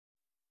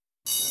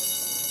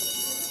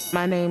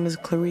My name is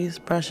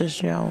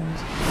Claireece Jones.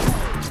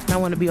 I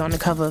want to be on the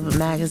cover of a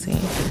magazine.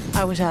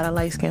 I wish I had a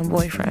light-skinned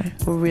boyfriend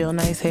with real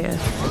nice hair.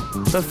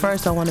 But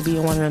first, I want to be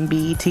in one of them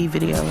BET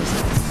videos.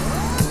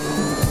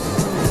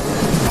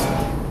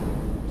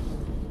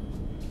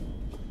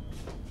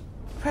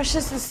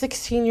 Precious is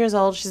 16 years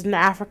old. She's an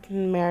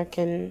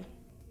African-American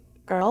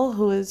girl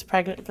who is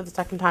pregnant for the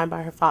second time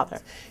by her father.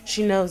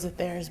 She knows that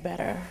there is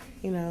better,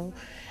 you know,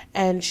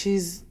 and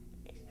she's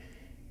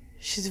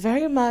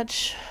very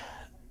much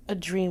a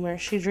dreamer.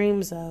 She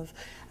dreams of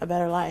a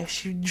better life.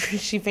 She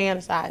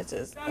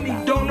fantasizes.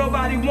 Don't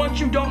nobody want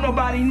you, don't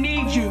nobody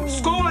need you.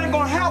 School ain't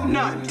gonna help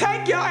none.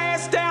 Take your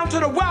ass down to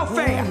the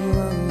welfare.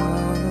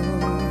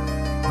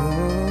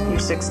 You're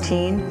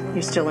 16,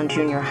 you're still in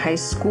junior high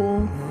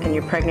school, and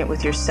you're pregnant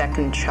with your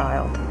second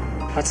child.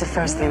 What's the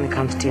first thing that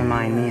comes to your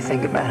mind when you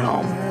think about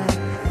home?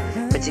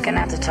 But you're gonna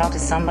have to talk to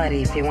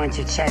somebody if you want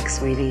your check,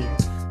 sweetie.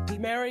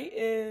 Mary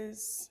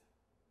is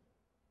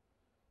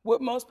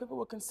what most people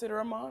would consider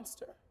a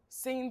monster.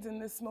 Scenes in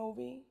this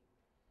movie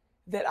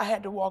that I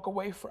had to walk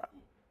away from.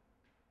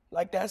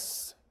 Like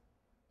that's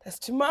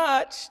too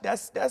much.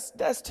 That's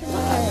too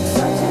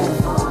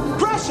much.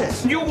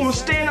 Precious, you gonna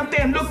stand up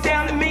there and look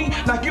down at me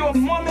like you're a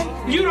woman?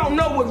 You don't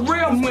know what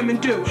real women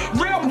do.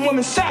 Real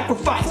women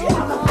sacrifice.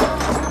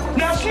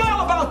 Now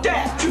smile about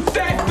that, you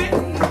fat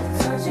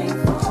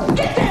bitch.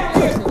 Get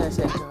down here. The first thing I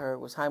said to her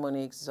was, "Hi,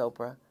 Monique, this is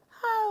Oprah."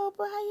 "Hi,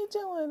 Oprah, how you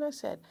doing?" I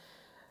said,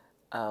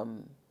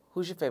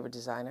 "Who's your favorite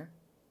designer?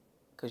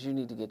 Because you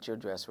need to get your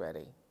dress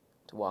ready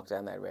to walk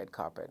down that red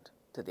carpet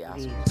to the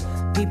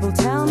Oscars." People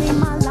tell me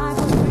my life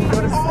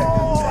was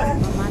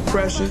Oh,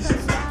 Precious,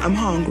 I'm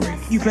hungry.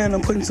 You plan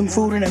on putting some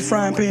food in that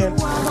frying pan?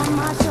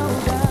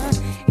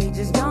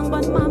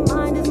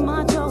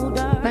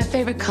 My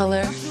favorite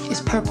color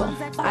is purple.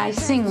 I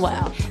sing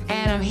well,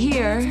 and I'm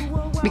here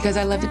because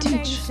I love to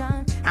teach.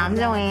 I'm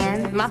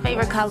Joanne. My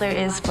favorite color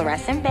is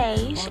fluorescent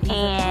beige,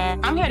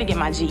 and I'm here to get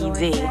my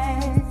GED.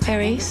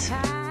 Clarice,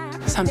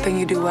 something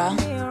you do well?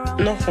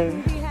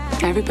 Nothing.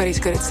 Everybody's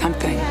good at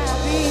something.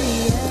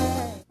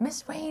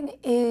 Miss Rain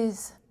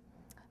is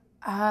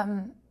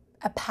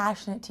a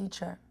passionate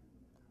teacher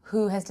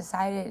who has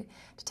decided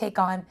to take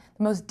on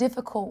the most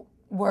difficult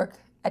work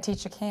a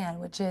teacher can,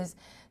 which is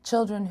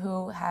children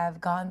who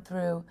have gone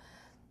through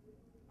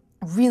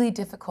really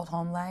difficult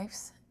home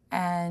lives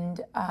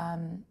and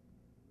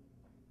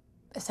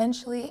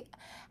essentially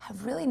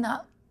have really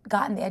not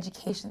gotten the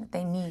education that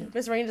they need.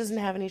 Miss Rain doesn't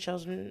have any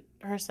children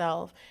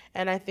herself,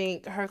 and I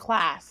think her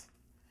class,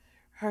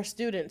 her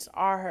students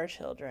are her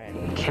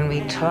children. Can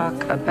we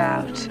talk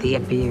about the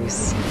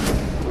abuse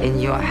in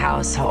your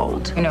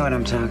household? You know what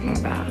I'm talking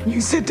about.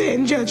 You sit there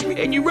and judge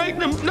me, and you write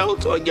them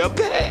notes on your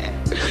pad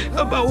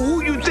about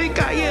who you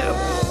think I am.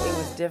 It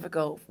was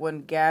difficult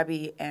when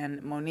Gabby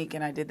and Monique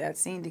and I did that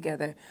scene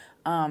together,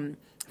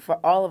 for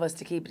all of us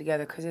to keep it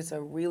together, because it's a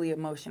really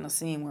emotional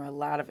scene where a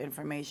lot of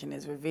information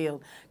is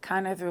revealed,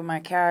 kind of through my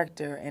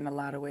character in a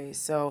lot of ways.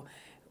 So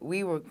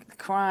we were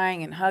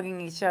crying and hugging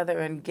each other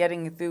and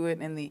getting through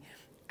it in the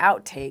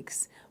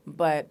outtakes,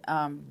 but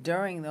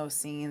during those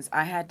scenes,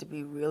 I had to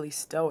be really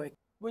stoic.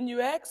 When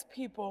you ask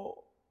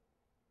people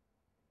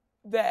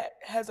that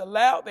has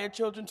allowed their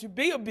children to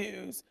be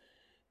abused,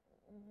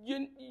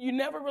 you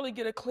never really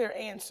get a clear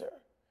answer,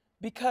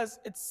 because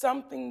it's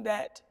something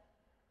that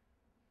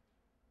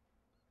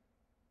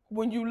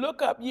when you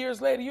look up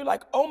years later, you're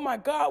like, oh my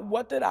God,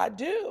 what did I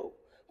do?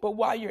 But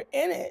while you're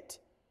in it,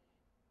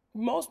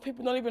 most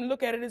people don't even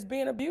look at it as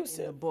being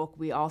abusive. In the book,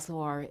 we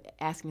also are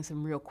asking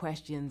some real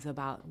questions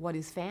about what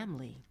is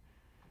family.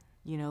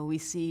 You know, we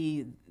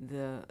see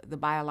the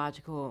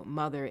biological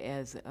mother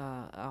as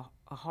a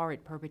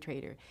horrid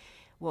perpetrator.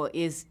 Well,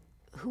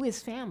 who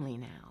is family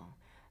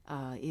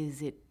now?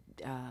 Is it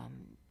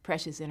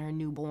Precious and her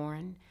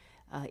newborn?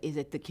 Is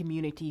it the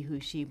community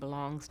who she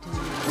belongs to?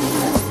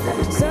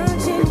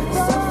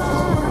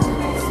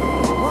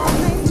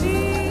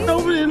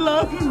 Nobody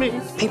loves me.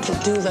 People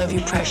do love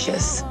you,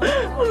 Precious.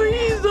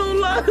 Please don't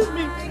lie to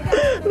me.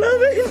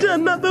 Love ain't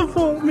done nothing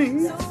for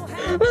me.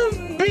 Love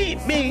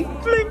beat me,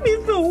 make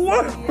me feel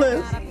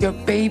worthless. Your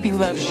baby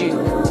loves you.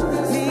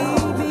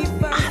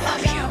 I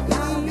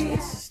love you.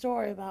 It's a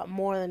story about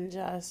more than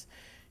just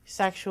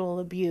sexual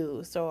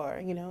abuse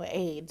or, you know,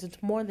 AIDS.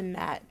 It's more than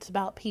that. It's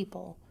about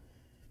people.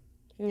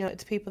 You know,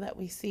 it's people that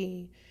we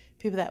see,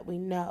 people that we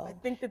know. I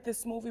think that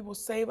this movie will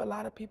save a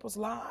lot of people's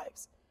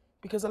lives,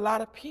 because a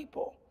lot of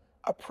people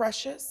are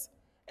precious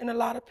and a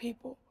lot of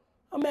people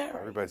are married.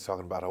 Everybody's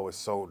talking about, oh,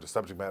 the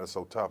subject matter is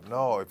so tough.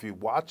 No, if you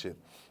watch it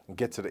and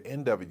get to the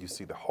end of it, you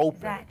see the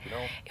hope in it, you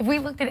know? If we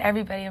looked at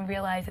everybody and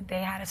realized that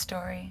they had a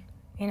story,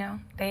 you know,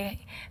 they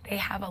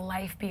have a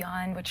life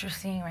beyond what you're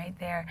seeing right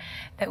there,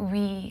 that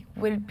we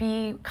would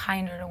be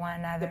kinder to one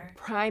another.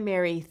 The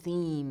primary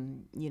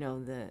theme, you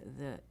know,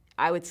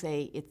 I would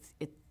say it's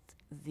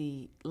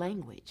the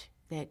language,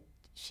 that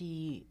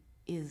she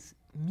is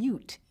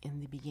mute in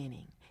the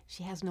beginning.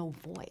 She has no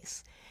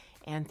voice.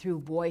 and through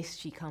voice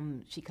she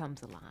comes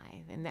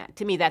alive. And that,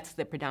 to me, that's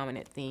the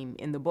predominant theme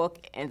in the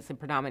book, and it's the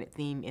predominant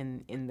theme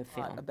in the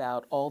film.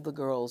 About all the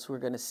girls who are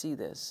going to see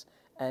this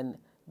and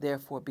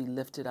therefore be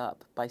lifted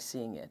up by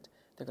seeing it.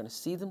 They're going to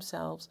see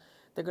themselves.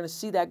 They're going to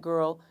see that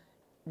girl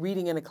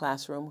reading in a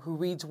classroom who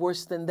reads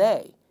worse than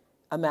they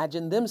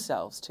imagine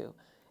themselves to.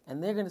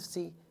 And they're going to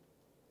see,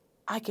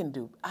 I can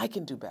do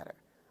better.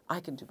 I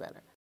can do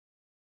better.